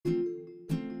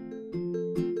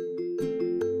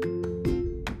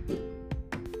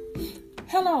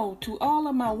Hello to all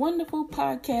of my wonderful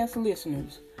podcast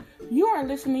listeners. You are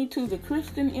listening to the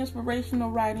Christian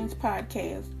Inspirational Writings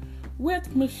Podcast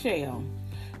with Michelle.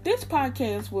 This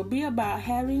podcast will be about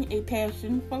having a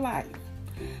passion for life.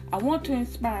 I want to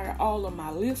inspire all of my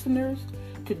listeners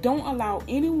to don't allow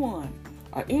anyone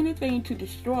or anything to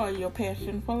destroy your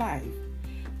passion for life.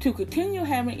 To continue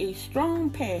having a strong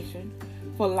passion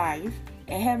for life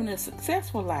and having a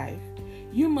successful life,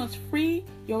 you must free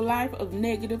your life of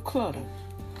negative clutter.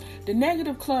 The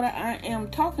negative clutter I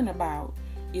am talking about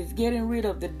is getting rid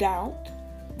of the doubt,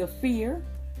 the fear,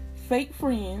 fake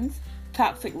friends,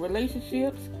 toxic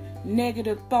relationships,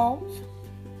 negative thoughts,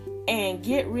 and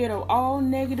get rid of all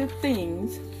negative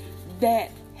things that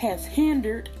has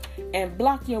hindered and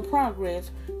blocked your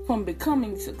progress from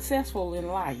becoming successful in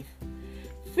life.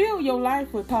 Fill your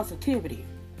life with positivity,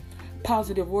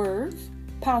 positive words,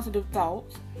 positive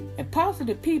thoughts, and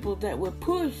positive people that will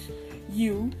push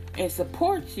you and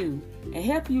support you and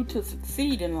help you to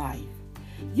succeed in life.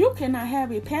 You cannot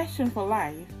have a passion for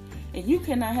life and you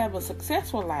cannot have a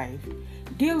successful life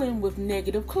dealing with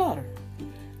negative clutter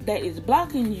that is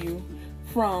blocking you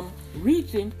from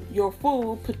reaching your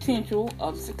full potential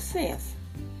of success.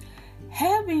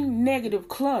 Having negative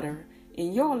clutter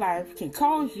in your life can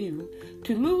cause you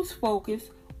to lose focus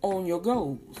on your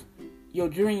goals, your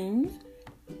dreams,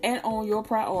 and on your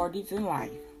priorities in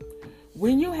life.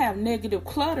 When you have negative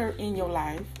clutter in your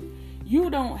life, you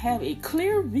don't have a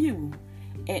clear view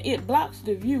and it blocks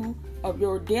the view of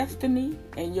your destiny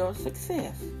and your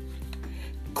success.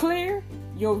 Clear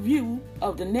your view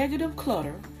of the negative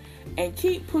clutter and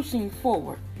keep pushing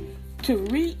forward to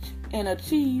reach and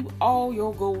achieve all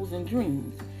your goals and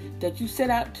dreams that you set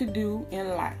out to do in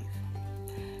life.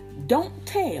 Don't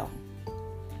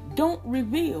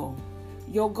reveal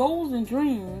your goals and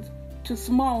dreams to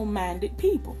small-minded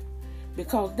people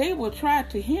because they will try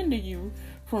to hinder you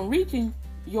from reaching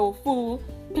your full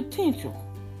potential.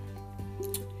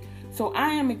 So I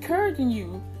am encouraging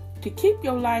you to keep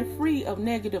your life free of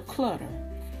negative clutter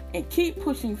and keep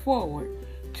pushing forward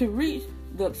to reach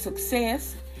the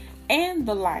success and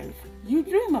the life you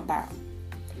dream about.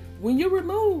 When you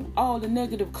remove all the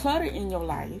negative clutter in your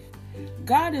life,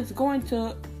 God is going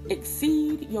to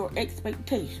exceed your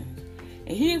expectations.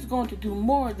 And He is going to do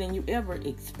more than you ever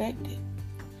expected.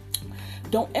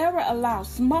 Don't ever allow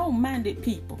small-minded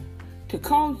people to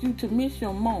cause you to miss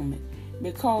your moment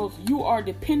because you are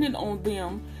dependent on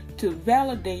them to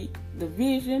validate the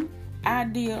vision,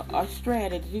 idea, or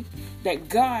strategy that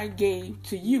God gave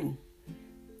to you.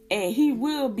 And He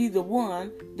will be the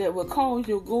one that will cause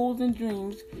your goals and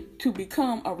dreams to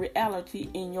become a reality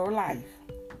in your life.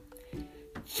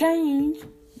 Change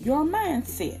your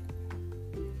mindset.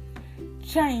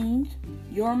 Change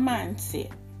your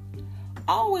mindset.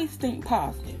 Always think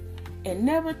positive and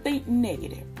never think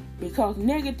negative because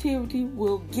negativity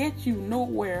will get you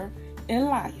nowhere in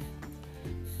life.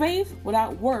 Faith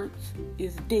without works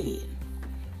is dead.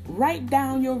 Write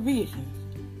down your visions,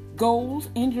 goals,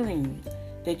 and dreams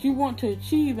that you want to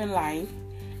achieve in life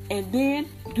and then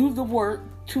do the work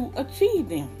to achieve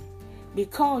them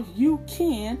because you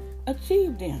can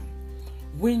achieve them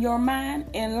when your mind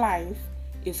and life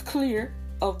is clear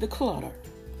of the clutter.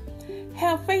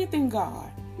 Have faith in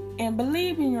God and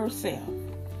believe in yourself.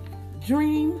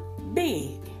 Dream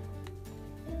big.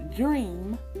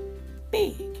 Dream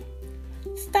big.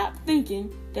 Stop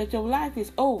thinking that your life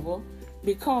is over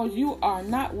because you are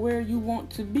not where you want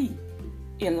to be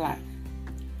in life.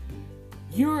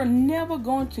 You're never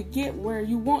going to get where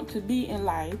you want to be in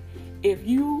life if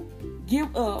you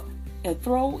give up and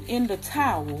throw in the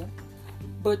towel,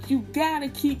 but you gotta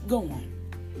keep going.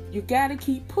 You gotta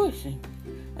keep pushing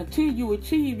until you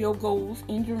achieve your goals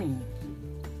and dreams.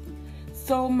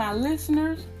 So my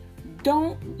listeners,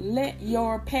 don't let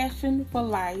your passion for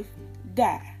life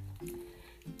die.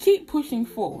 Keep pushing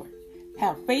forward.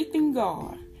 Have faith in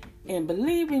God and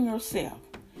believe in yourself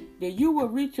that you will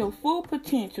reach your full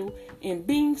potential in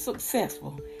being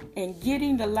successful and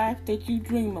getting the life that you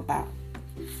dream about.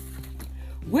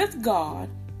 With God,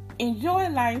 enjoy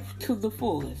life to the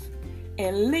fullest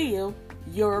and live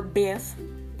your best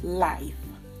life.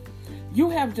 You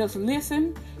have just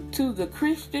listened to the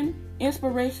Christian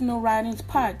Inspirational Writings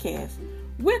Podcast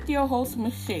with your host,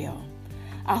 Michelle.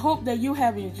 I hope that you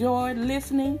have enjoyed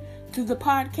listening to the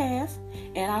podcast,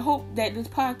 and I hope that this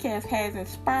podcast has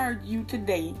inspired you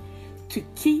today to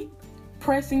keep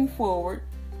pressing forward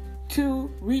to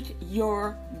reach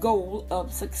your goal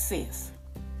of success.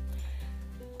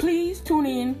 Please tune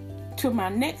in to my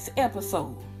next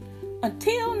episode.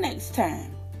 Until next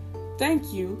time,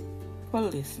 thank you for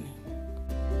listening.